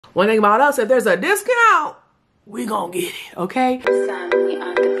One thing about us, if there's a discount, we gonna get it, okay?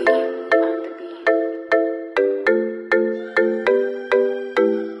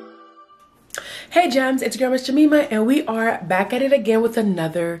 Hey gems, it's your girl Missjemima, and we are back at it again with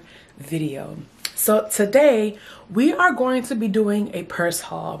another video. So today we are going to be doing a purse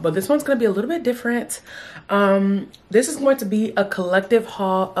haul, but this one's going to be a little bit different. This is going to be a collective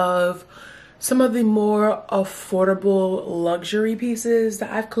haul of some of the more affordable luxury pieces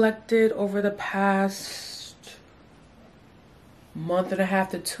that I've collected over the past month and a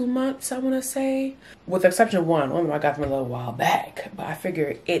half to 2 months, I want to say. With the exception of one I got from a little while back, but I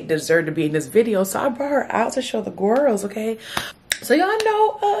figured it deserved to be in this video, so I brought her out to show the girls, okay? So y'all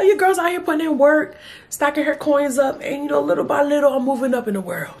know your girls out here putting in work, stacking her coins up, and you know, little by little, I'm moving up in the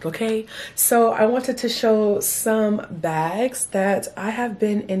world, okay? So I wanted to show some bags that I have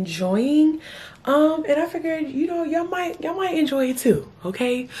been enjoying, and I figured, you know, y'all might enjoy it too,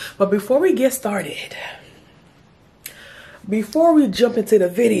 okay? But before we get started, before we jump into the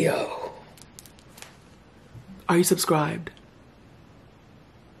video, are you subscribed?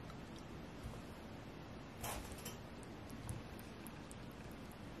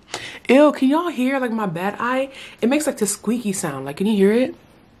 Ew, can y'all hear like my bad eye? It makes like this squeaky sound. Like, can you hear it?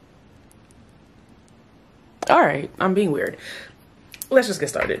 All right, I'm being weird. Let's just get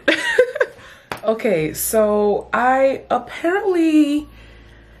started. Okay, so I apparently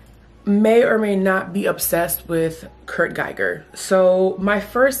may or may not be obsessed with GEIGER. So my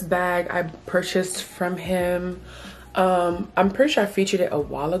first bag I purchased from him, I'm pretty sure I featured it a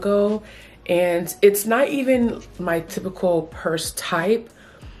while ago, and it's not even my typical purse type.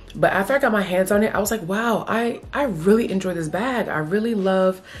 But after I got my hands on it, I was like, wow, I really enjoy this bag. I really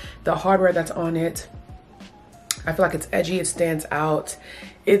love the hardware that's on it. I feel like it's edgy, it stands out.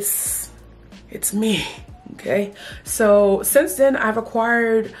 It's me, okay? So since then, I've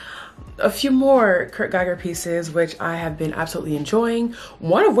acquired a few more GEIGER pieces, which I have been absolutely enjoying.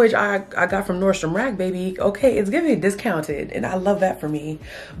 One of which I got from Nordstrom Rack, baby. Okay, it's giving discounted, and I love that for me.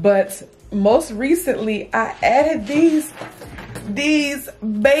 But most recently, I added these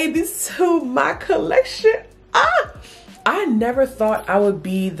babies to my collection. I never thought I would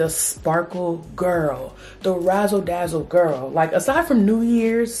be the sparkle girl, the razzle dazzle girl. Like, aside from New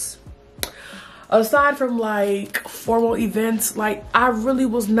Year's, aside from like formal events, like I really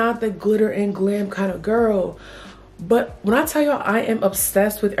was not the glitter and glam kind of girl. But when I tell y'all, I am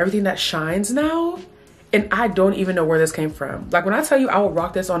obsessed with everything that shines now, and I don't even know where this came from. Like, when I tell you I would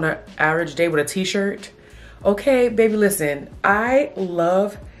rock this on an average day with a t-shirt, okay, baby, listen, I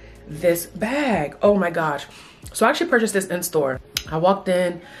love this bag. Oh my gosh. So I actually purchased this in store. I walked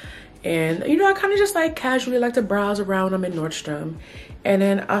in and, you know, I kind of just like casually like to browse around. I'm in Nordstrom. And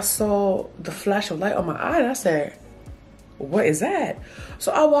then I saw the flash of light on my eye and I said, what is that?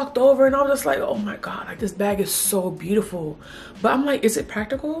 So I walked over and I was just like, oh my God, like this bag is so beautiful. But I'm like, is it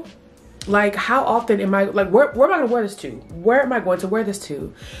practical? Like, how often am I, like, where am I gonna wear this to? Where am I going to wear this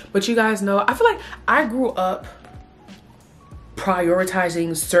to? But you guys know, I feel like I grew up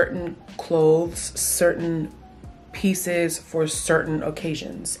prioritizing certain clothes, certain pieces for certain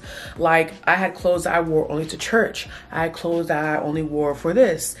occasions. Like, I had clothes that I wore only to church. I had clothes that I only wore for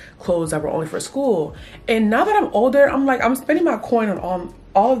this, clothes that were only for school. And now that I'm older, I'm like, I'm spending my coin on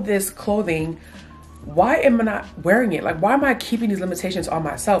all of this clothing. Why am I not wearing it? Like, why am I keeping these limitations on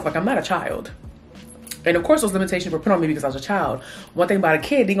myself? Like, I'm not a child. And of course, those limitations were put on me because I was a child. One thing about a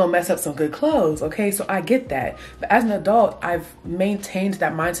kid, they gonna mess up some good clothes, okay? So I get that. But as an adult, I've maintained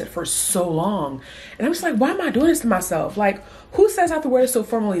that mindset for so long. And I'm just like, why am I doing this to myself? Like, who says I have to wear this to a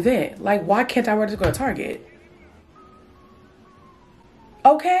formal event? Like, why can't I wear this to go to Target?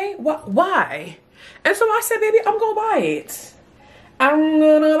 Okay, why? And so I said, baby, I'm gonna buy it. I'm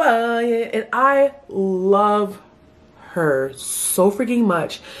gonna buy it. And I love her so freaking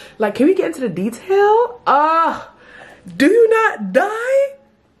much. Like, can we get into the detail? Do you not die?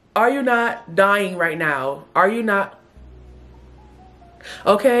 Are you not dying right now? Are you not?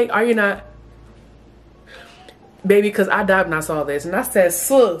 Okay, are you not? Baby, because I died when I saw this. And I said,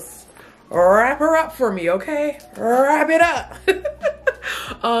 sis, wrap her up for me, okay? Wrap it up.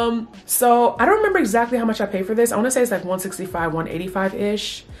 So I don't remember exactly how much I paid for this. I want to say it's like $165,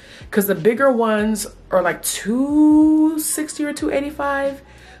 $185-ish. Because the bigger ones are like $260 or $285. So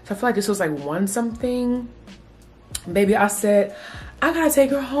I feel like this was like one something. Baby, I said, I gotta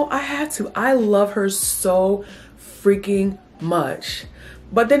take her home. I had to. I love her so freaking much.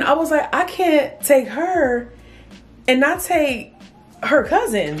 But then I was like, I can't take her and not take her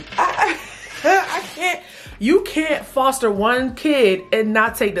cousin. I can't You can't foster one kid and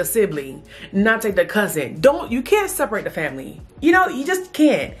not take the sibling, not take the cousin. You can't separate the family. You know, you just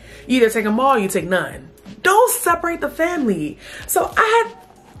can't. You either take them all or you take none. Don't separate the family. So I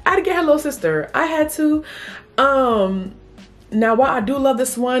had to get her little sister. I had to. Now, while I do love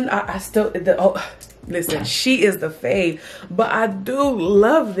this one, I still, listen, she is the fave, but I do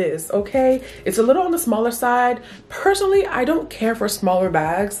love this, okay? It's a little on the smaller side. Personally, I don't care for smaller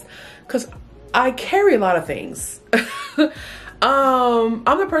bags because I carry a lot of things. I'm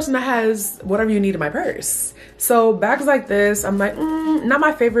the person that has whatever you need in my purse. So bags like this, I'm like, not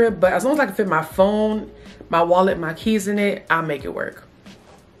my favorite, but as long as I can fit my phone, my wallet, my keys in it, I'll make it work.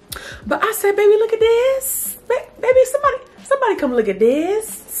 But I said, baby, look at this. Baby, somebody come look at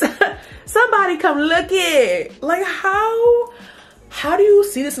this. Somebody come look at it. Like, how do you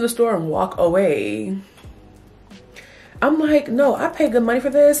see this in the store and walk away? I'm like, no, I paid good money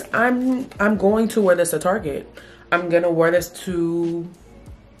for this. I'm going to wear this to Target. I'm gonna wear this to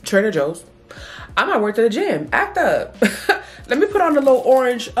Trader Joe's. I might wear it to the gym. Act up. Let me put on the little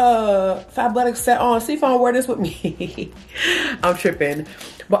orange Fabletics set on. See if I don't wear this with me. I'm tripping.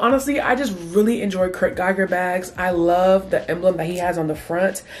 But honestly, I just really enjoy Kurt Geiger bags. I love the emblem that he has on the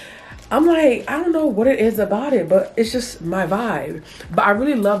front. I'm like, I don't know what it is about it, but it's just my vibe. But I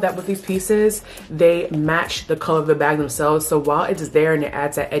really love that with these pieces, they match the color of the bag themselves. So while it's there and it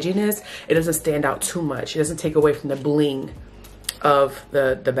adds that edginess, it doesn't stand out too much. It doesn't take away from the bling of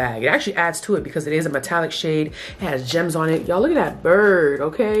the bag. It actually adds to it because it is a metallic shade. It has gems on it. Y'all look at that bird,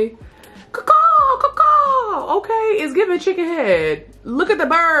 okay? Caw-caw, caw-caw, okay? It's giving chicken head. Look at the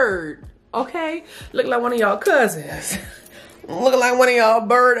bird, okay? Look like one of y'all cousins. Looking like one of y'all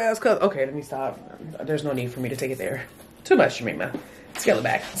bird ass cousins. Okay, let me stop. There's no need for me to take it there. Too much, Jemima. Scale it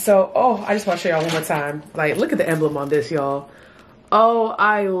back. So, I just want to show y'all one more time. Like, look at the emblem on this, y'all. Oh,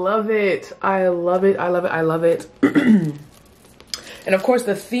 I love it. I love it. I love it. I love it. And of course,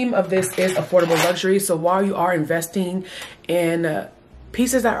 the theme of this is affordable luxury. So while you are investing in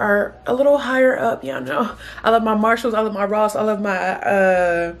pieces that are a little higher up, you know, I love my Marshalls, I love my Ross, I love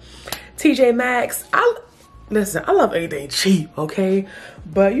my TJ Maxx. Listen, I love anything cheap, okay?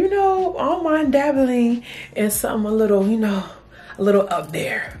 But you know, I don't mind dabbling in something a little, you know, a little up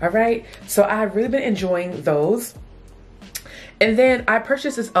there, all right? So I've really been enjoying those. And then I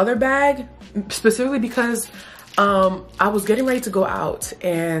purchased this other bag specifically because I was getting ready to go out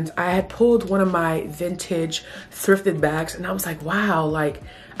and I had pulled one of my vintage thrifted bags and I was like, wow, like,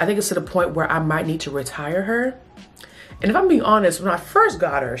 I think it's to the point where I might need to retire her. And if I'm being honest, when I first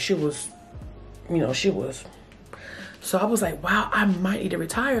got her, she was, you know, so I was like, wow, I might need to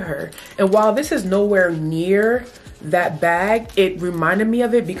retire her. And while this is nowhere near that bag, it reminded me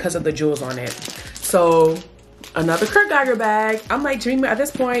of it because of the jewels on it. So another Kurt Geiger bag. I'm like, Jemima, at this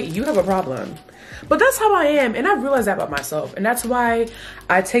point, you have a problem. But that's how I am. And I realized that about myself. And that's why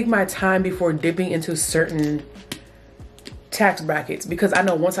I take my time before dipping into certain tax brackets. Because I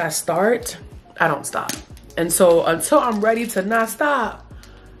know once I start, I don't stop. And so until I'm ready to not stop,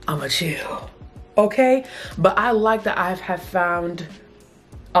 I'ma chill. Okay? But I like that I have found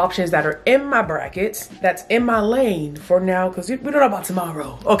options that are in my brackets, that's in my lane for now, because we don't know about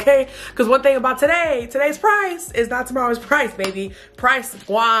tomorrow, okay? Because one thing about today's price is not tomorrow's price, baby. Price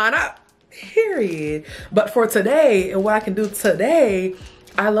going up, period. But for today and what I can do today,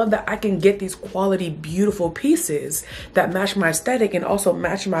 I love that I can get these quality, beautiful pieces that match my aesthetic and also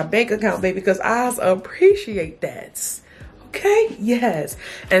match my bank account, baby, because I appreciate that. Okay? Yes.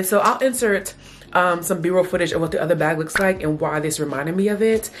 And so I'll insert some B-roll footage of what the other bag looks like and why this reminded me of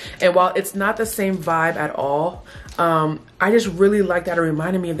it. And while it's not the same vibe at all, I just really like that it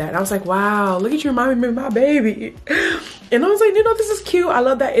reminded me of that. And I was like, wow, look at you reminding me of my baby. And I was like, you know, this is cute. I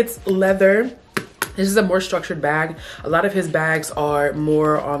love that it's leather. This is a more structured bag. A lot of his bags are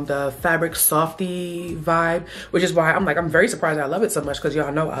more on the fabric softy vibe, which is why I'm very surprised I love it so much, because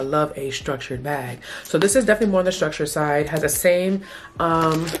y'all know I love a structured bag. So this is definitely more on the structured side. Has the same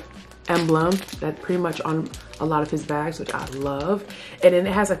emblem that pretty much on a lot of his bags, which I love. And then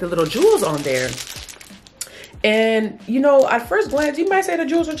it has like the little jewels on there. And you know, at first glance, you might say the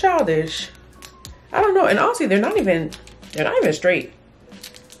jewels are childish. I don't know. And honestly, they're not even straight.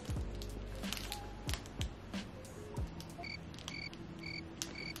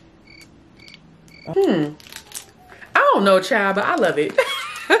 I don't know, child, but I love it.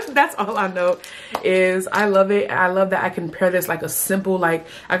 That's all I know is I love it. I love that I can pair this like a simple, like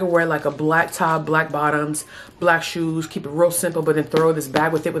I can wear like a black top, black bottoms, black shoes, keep it real simple, but then throw this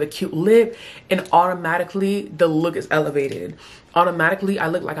bag with it with a cute lip, and automatically the look is elevated. automatically I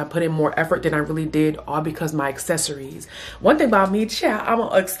look like I put in more effort than I really did, all because my accessories. One thing about me, child, I'm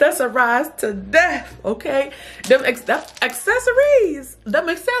gonna accessorize to death, okay? Them accessories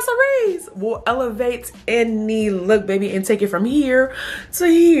will elevate any look, baby, and take it from here to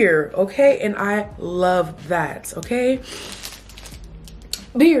here, okay? And I love that, okay?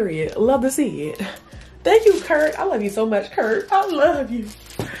 Period. Love to see it. Thank you, Kurt. I love you so much, Kurt. I love you.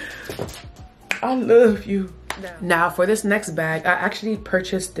 I love you. Now for this next bag, I actually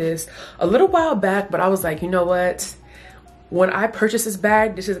purchased this a little while back, but I was like, you know what? When I purchased this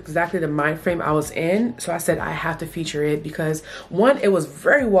bag, this is exactly the mind frame I was in. So I said I have to feature it because 1, it was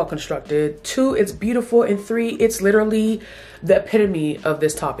very well constructed. 2, it's beautiful. And 3, it's literally the epitome of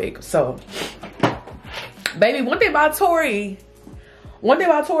this topic. So, baby, one thing about TORY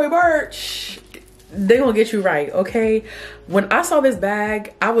BURCH, they gonna get you right, okay? When I saw this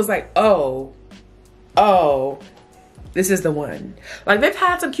bag, I was like, oh, this is the one. Like, they've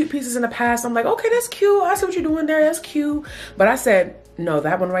had some cute pieces in the past. I'm like, okay, that's cute. I see what you're doing there. That's cute. But I said, no,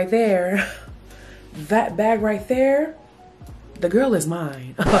 that one right there, that bag right there, the girl is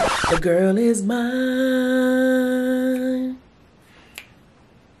mine. The girl is mine.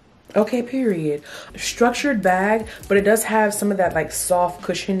 Okay, period. Structured bag, but it does have some of that like soft,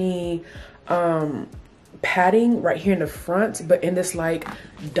 cushiony padding right here in the front, but in this like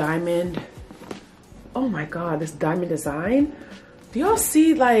diamond, oh my god, this diamond design. Do y'all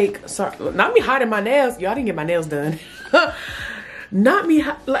see, like, sorry, not me hiding my nails, y'all didn't get my nails done. Not me,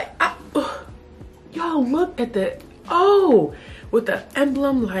 like, y'all look at the, oh, with the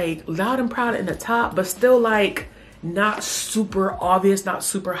emblem like loud and proud in the top, but still like not super obvious, not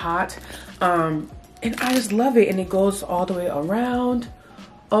super hot. And I just love it, and it goes all the way around.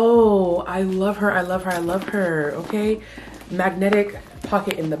 Oh, I love her, I love her, I love her, okay? Magnetic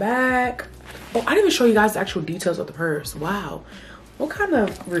pocket in the back. Oh, I didn't even show you guys the actual details of the purse. Wow. What kind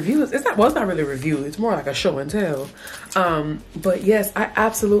of review is that? Well, it's not really a review. It's more like a show and tell. But yes, I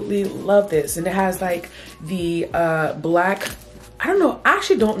absolutely love this. And it has like the black, I don't know. I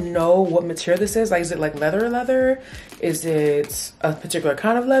actually don't know what material this is. Like, is it like leather? Is it a particular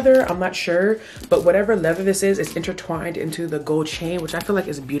kind of leather? I'm not sure. But whatever leather this is, it's intertwined into the gold chain, which I feel like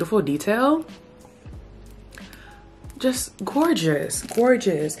is a beautiful detail. Just gorgeous,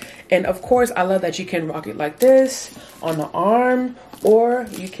 gorgeous. And of course, I love that you can rock it like this on the arm, or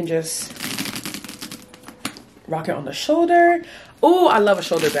you can just rock it on the shoulder. Oh, I love a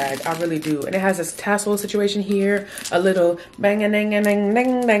shoulder bag, I really do. And it has this tassel situation here, a little bang a ding a ding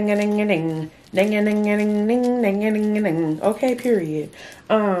ding ding a ding a ding ding a ding a ding ding ding a ding a ding. Okay, period.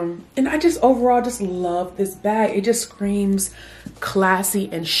 And I just overall just love this bag. It just screams classy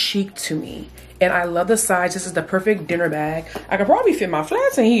and chic to me. And I love the size. This is the perfect dinner bag. I could probably fit my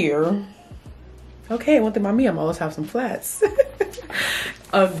flats in here. Okay, one thing about me, I'm always have some flats.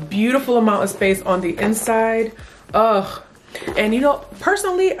 A beautiful amount of space on the inside. Ugh. And you know,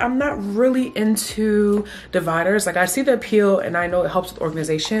 personally, I'm not really into dividers. Like, I see the appeal and I know it helps with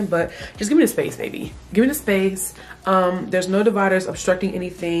organization, but just give me the space, baby. Give me the space. There's no dividers obstructing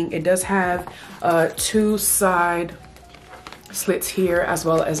anything. It does have 2 side slits here, as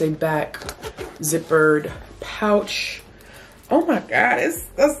well as a back zippered pouch. Oh my god,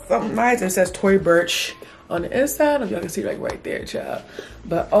 that's something nice. It says TORY BURCH on the inside. I don't know if y'all can see like right there, child.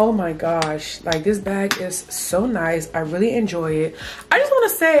 But oh my gosh, like, this bag is so nice. I really enjoy it. I just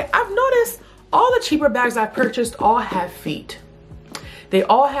want to say, I've noticed all the cheaper bags I've purchased all have feet. They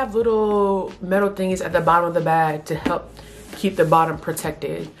all have little metal thingies at the bottom of the bag to help keep the bottom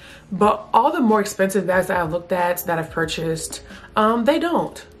protected. But all the more expensive bags that I've looked at, that I've purchased, they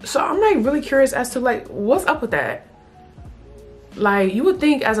don't. So I'm like really curious as to like, what's up with that? Like, you would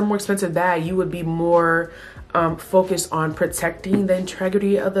think as a more expensive bag, you would be more focused on protecting the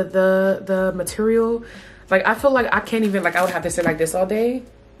integrity of the material. Like, I feel like I can't even, like, I would have to sit like this all day.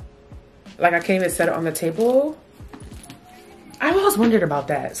 Like, I can't even set it on the table. I've always wondered about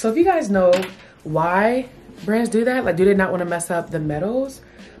that. So if you guys know why brands do that, like, do they not want to mess up the metals?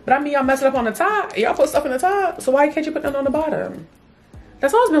 But I mean, y'all mess it up on the top. Y'all put stuff in the top. So why can't you put them on the bottom?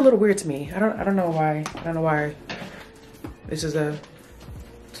 That's always been a little weird to me. I don't know why. I don't know why this is a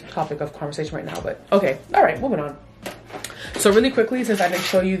topic of conversation right now, but okay. All right, moving on. So really quickly, since I didn't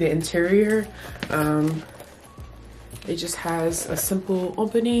show you the interior, it just has a simple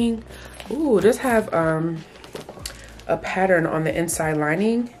opening. Ooh, it does have a pattern on the inside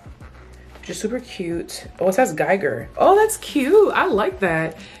lining, which is super cute. Oh, it says GEIGER. Oh, that's cute. I like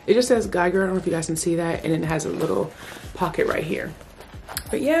that. It just says GEIGER. I don't know if you guys can see that. And it has a little pocket right here.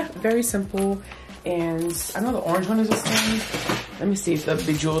 But yeah, very simple. And I know the orange one is the same. Let me see if the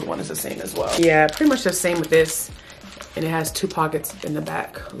bejeweled one is the same as well. Yeah, pretty much the same with this And it has 2 pockets in the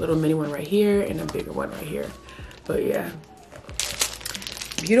back. A little mini one right here and a bigger one right here. But yeah,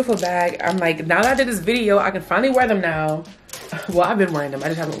 beautiful bag. I'm like, now that I did this video, I can finally wear them now. Well, I've been wearing them. I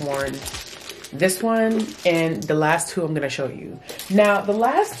just haven't worn this one and the last 2 I'm gonna show you. Now, the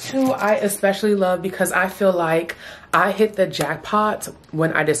last 2 I especially love because I feel like I hit the jackpot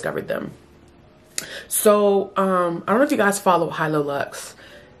when I discovered them. So, I don't know if you guys follow Hilo Lux.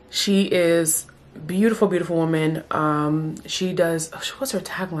 She is beautiful, beautiful woman. She does, what's her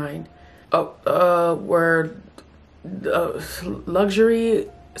tagline? Luxury,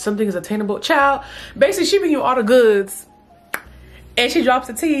 something is attainable. Child, basically she bring you all the goods and she drops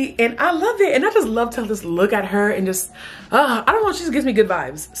the tea, and I love it. And I just love to just look at her and just, I don't know, she just gives me good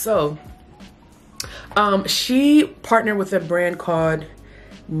vibes. So, she partnered with a brand called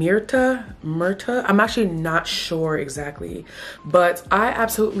MIRTA. I'm actually not sure exactly, but I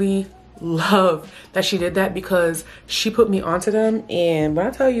absolutely love that she did that because she put me onto them. And when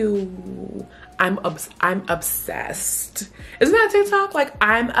I tell you, I'm obsessed. Isn't that TikTok? Like,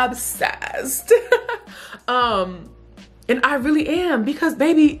 I'm obsessed. And I really am, because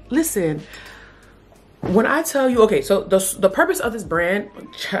baby, listen, when I tell you, okay, so the purpose of this brand,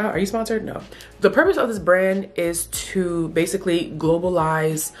 are you sponsored? No. The purpose of this brand is to basically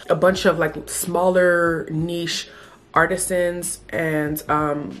globalize a bunch of like smaller niche artisans and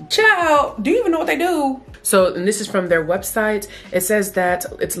child, do you even know what they do? So, and this is from their website. It says that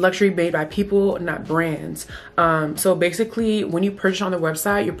it's luxury made by people, not brands. So basically, when you purchase on their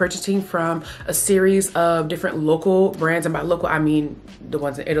website, you're purchasing from a series of different local brands, and by local I mean the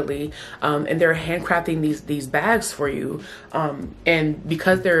ones in Italy, and they're handcrafting these bags for you. And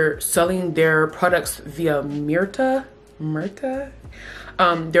because they're selling their products via MIRTA,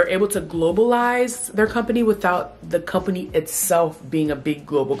 they're able to globalize their company without the company itself being a big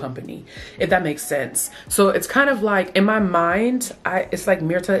global company, if that makes sense. So it's kind of like, in my mind, it's like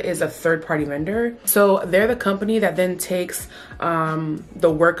MIRTA is a third-party vendor. So they're the company that then takes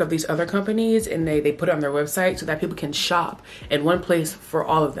the work of these other companies and they put it on their website so that people can shop in one place for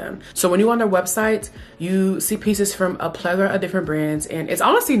all of them. So when you go on their website, you see pieces from a plethora of different brands, and it's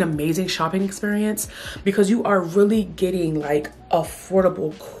honestly an amazing shopping experience because you are really getting like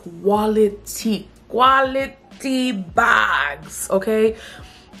affordable quality bags, okay,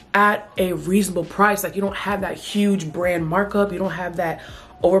 at a reasonable price. Like, you don't have that huge brand markup, you don't have that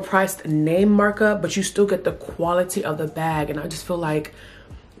overpriced name markup, but you still get the quality of the bag. And I just feel like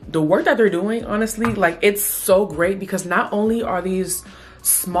the work that they're doing, honestly, like, it's so great because not only are these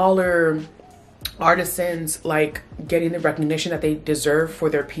smaller artisans like getting the recognition that they deserve for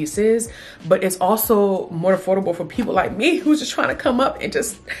their pieces, but it's also more affordable for people like me who's just trying to come up and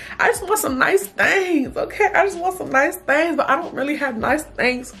I just want some nice things, okay? I just want some nice things, but I don't really have nice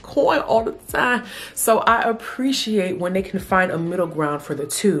things going all the time. So I appreciate when they can find a middle ground for the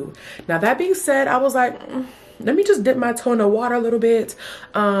two. Now, that being said, I was like, let me just dip my toe in the water a little bit.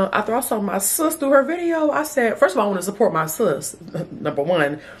 After I saw my sis do her video, I said, first of all, I want to support my sis, number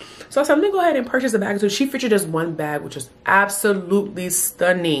one. So I said, let me go ahead and purchase a bag. So she featured this one bag, which was absolutely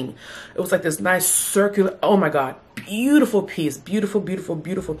stunning. It was like this nice circular, oh my God, beautiful piece, beautiful, beautiful,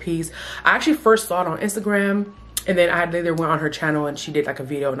 beautiful piece. I actually first saw it on Instagram, and then I later went on her channel and she did like a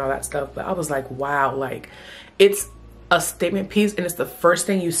video and all that stuff. But I was like, wow, like, it's a statement piece and it's the first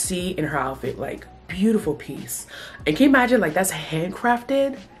thing you see in her outfit. Like, beautiful piece. And can you imagine, like, that's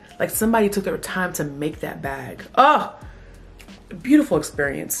handcrafted? Like, somebody took their time to make that bag. Oh, beautiful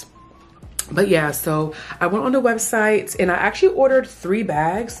experience. But yeah, so I went on the website and I actually ordered 3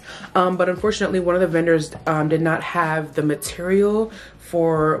 bags, but unfortunately one of the vendors did not have the material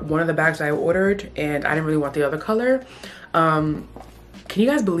for one of the bags I ordered, and I didn't really want the other color. Can you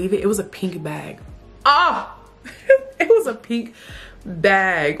guys believe it? It was a pink bag. Ah, it was a pink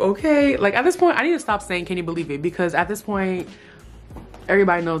bag, okay? Like, at this point, I need to stop saying can you believe it, because at this point,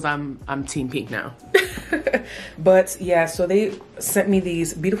 everybody knows I'm team pink now. But yeah, so they sent me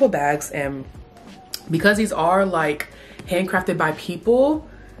these beautiful bags, and because these are like handcrafted by people,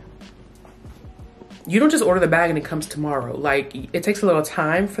 you don't just order the bag and it comes tomorrow. Like, it takes a little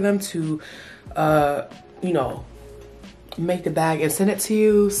time for them to you know, make the bag and send it to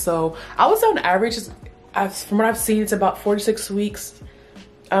you. So I would say on average, from what I've seen, it's about 4 to 6 weeks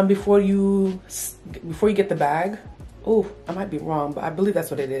before you get the bag. Oh, I might be wrong, but I believe that's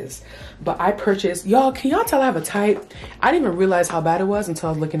what it is. But I purchased, y'all, can y'all tell I have a type? I didn't even realize how bad it was until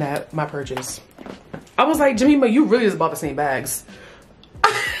I was looking at my purchase. I was like, Jemima, you really just bought the same bags.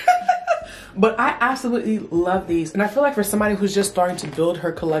 But I absolutely love these. And I feel like for somebody who's just starting to build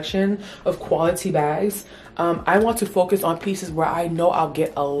her collection of quality bags, I want to focus on pieces where I know I'll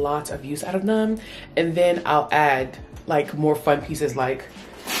get a lot of use out of them. And then I'll add like more fun pieces like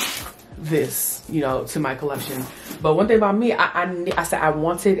this, you know, to my collection. But one thing about me, I said I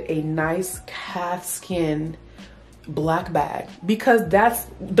wanted a nice calfskin black bag because that's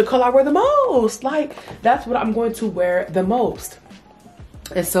the color I wear the most. Like, that's what I'm going to wear the most.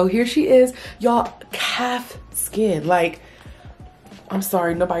 And so here she is, y'all, calf skin. Like, I'm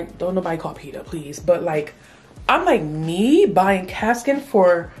sorry, don't nobody call PETA, please. But like, I'm like, me buying calf skin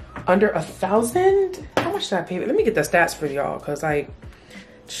for under $1,000? How much did I pay? Let me get the stats for y'all, cause like,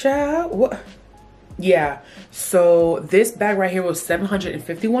 child, what? Yeah, so this bag right here was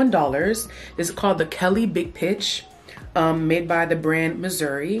 $751. This is called the Kelly Big Pitch, made by the brand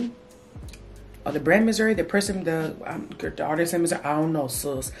Missouri. Oh, the brand Missouri, the person, the artist in Missouri, I don't know,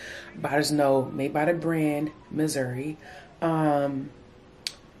 sis. But I just know, made by the brand Missouri.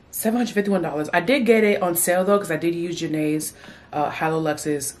 $751. I did get it on sale though, because I did use Janae's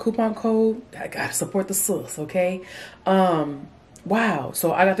Halolux's coupon code. I gotta support the sis, okay? Wow,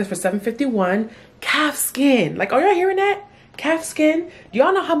 so I got this for $751. Calf skin, like, are y'all hearing that? Calf skin. Do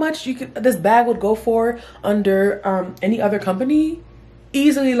y'all know how much this bag would go for under any other company?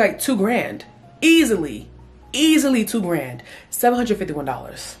 Easily like $2 grand. Easily $2 grand.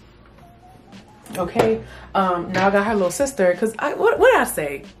 $751. Okay. Now I got her little sister, because what did I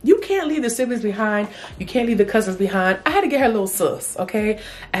say? You can't leave the siblings behind. You can't leave the cousins behind. I had to get her little sis. Okay,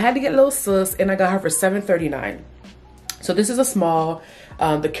 I had to get little sis, and I got her for $739. So this is a small,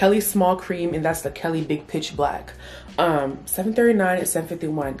 the Kelly small cream, and that's the Kelly Big Pitch Black. $739 and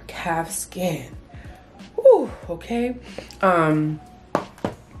 $751. Calf skin. Ooh, okay.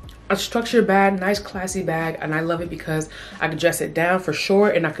 A structured bag, nice classy bag, and I love it because I could dress it down for sure,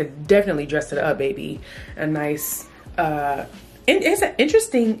 and I could definitely dress it up, baby. A nice, it's an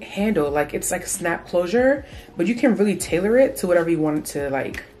interesting handle. Like, it's like a snap closure, but you can really tailor it to whatever you want it to,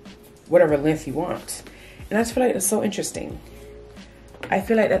 like, whatever length you want. And I just feel like it's so interesting. I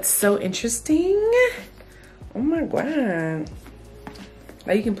feel like that's so interesting. Oh my God.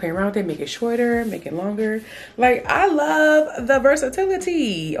 Like, you can play around with it, make it shorter, make it longer. Like, I love the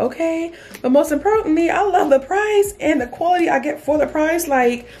versatility, okay? But most importantly, I love the price and the quality I get for the price.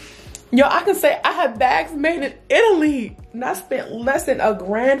 Like, yo, I can say I have bags made in Italy and I spent less than $1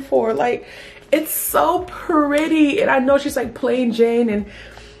 grand for. Like, it's so pretty. And I know she's like plain Jane, and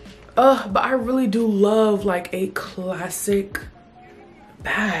but I really do love like a classic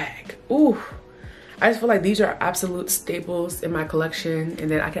bag. Ooh. I just feel like these are absolute staples in my collection,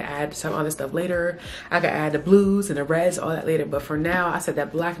 and then I can add some other stuff later. I can add the blues and the reds, all that later. But for now, I said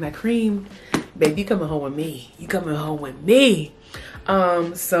that black and that cream, baby, you coming home with me. You coming home with me.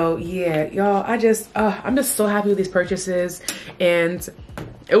 So yeah, y'all, I'm just so happy with these purchases. And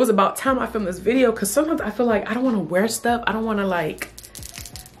it was about time I filmed this video, because sometimes I feel like I don't want to wear stuff. I don't want to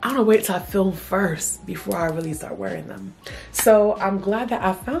wait till I film first before I really start wearing them. So I'm glad that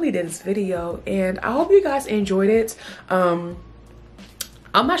I finally did this video, and I hope you guys enjoyed it. I'm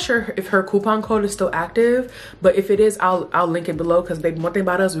not sure if her coupon code is still active, but if it is, I'll link it below, because baby, one thing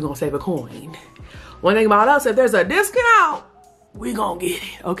about us, we're gonna save a coin. One thing about us, if there's a discount, we gonna get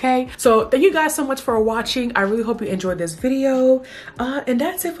it, okay? So thank you guys so much for watching. I really hope you enjoyed this video. And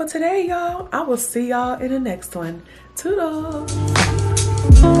that's it for today, y'all. I will see y'all in the next one. Toodles.